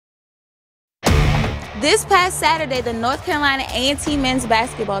This past Saturday, the North Carolina A&T men's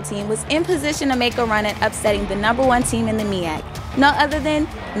basketball team was in position to make a run at upsetting the #1 team in the MEAC, no other than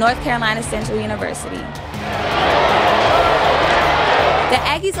North Carolina Central University. The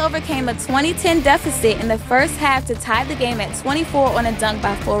Aggies overcame a 20-10 deficit in the first half to tie the game at 24 on a dunk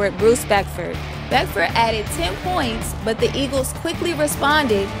by forward Bruce Beckford. Beckford added 10 points, but the Eagles quickly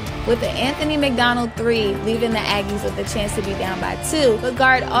responded with an Anthony McDonald 3, leaving the Aggies with a chance to be down by 2. But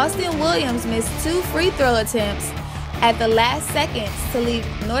guard Austin Williams missed 2 free throw attempts at the last seconds to leave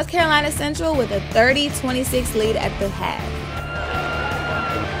North Carolina Central with a 30-26 lead at the half.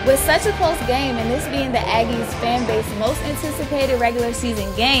 With such a close game, and this being the Aggies fan base's most anticipated regular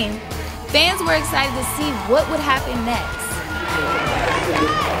season game, fans were excited to see what would happen next.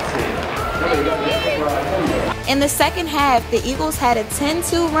 In the second half, the Eagles had a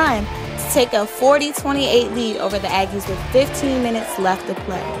 10-2 run to take a 40-28 lead over the Aggies with 15 minutes left to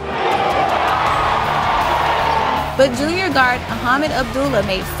play. But junior guard Ahmed Abdullah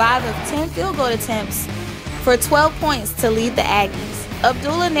made 5 of 10 field goal attempts for 12 points to lead the Aggies.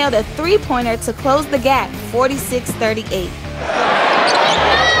 Abdullah nailed a 3-pointer to close the gap, 46-38.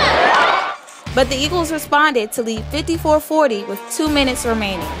 But the Eagles responded to lead 54-40 with 2 minutes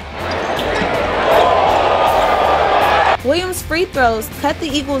remaining. Williams' free throws cut the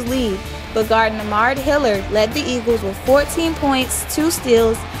Eagles' lead, but guard Namard Hillard led the Eagles with 14 points, 2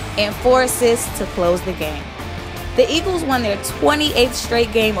 steals, and 4 assists to close the game. The Eagles won their 28th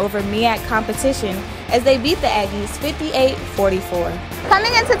straight game over MEAC competition as they beat the Aggies 58-44.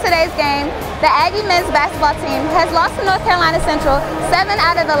 Coming into today's game, the Aggie men's basketball team has lost to North Carolina Central 7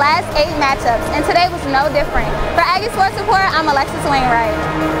 out of the last 8 matchups, and today was no different. For Aggie Sports Report, I'm Alexis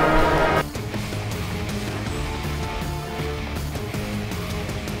Wainwright.